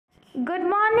Good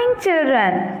morning,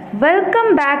 children.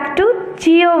 Welcome back to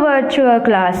Geo Virtual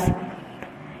Class.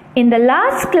 In the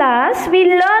last class, we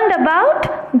learned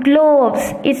about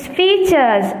globes, its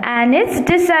features and its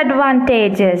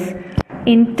disadvantages.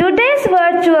 In today's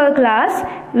virtual class,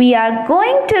 we are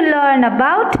going to learn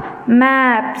about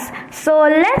maps. So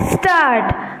let's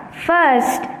start.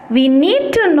 First, we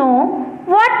need to know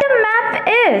what a map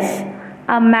is.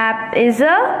 A map is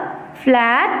a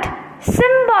flat,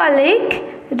 symbolic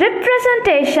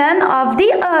representation of the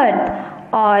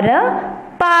earth or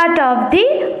a part of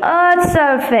the earth's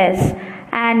surface,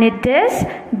 and it is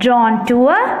drawn to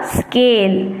a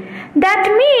scale. That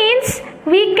means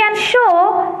we can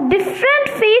show different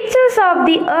features of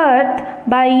the earth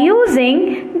by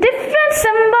using different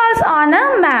symbols on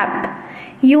a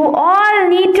map. You all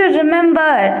need to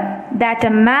remember that a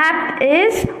map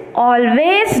is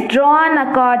always drawn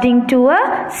according to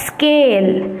a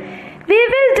scale. We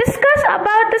will discuss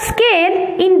about the scale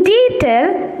in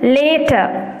detail later.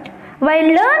 While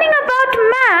learning about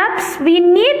maps, we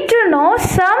need to know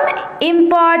some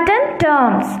important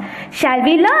terms. Shall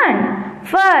we learn?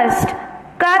 First,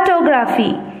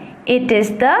 cartography. It is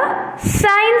the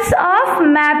science of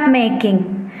map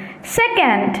making.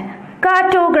 Second,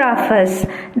 cartographers.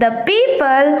 The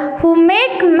people who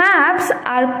make maps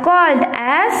are called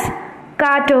as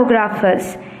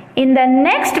cartographers. In the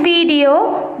next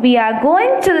video, we are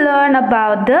going to learn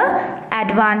about the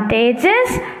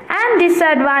advantages and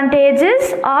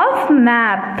disadvantages of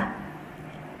map.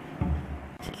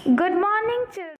 Good morning, children.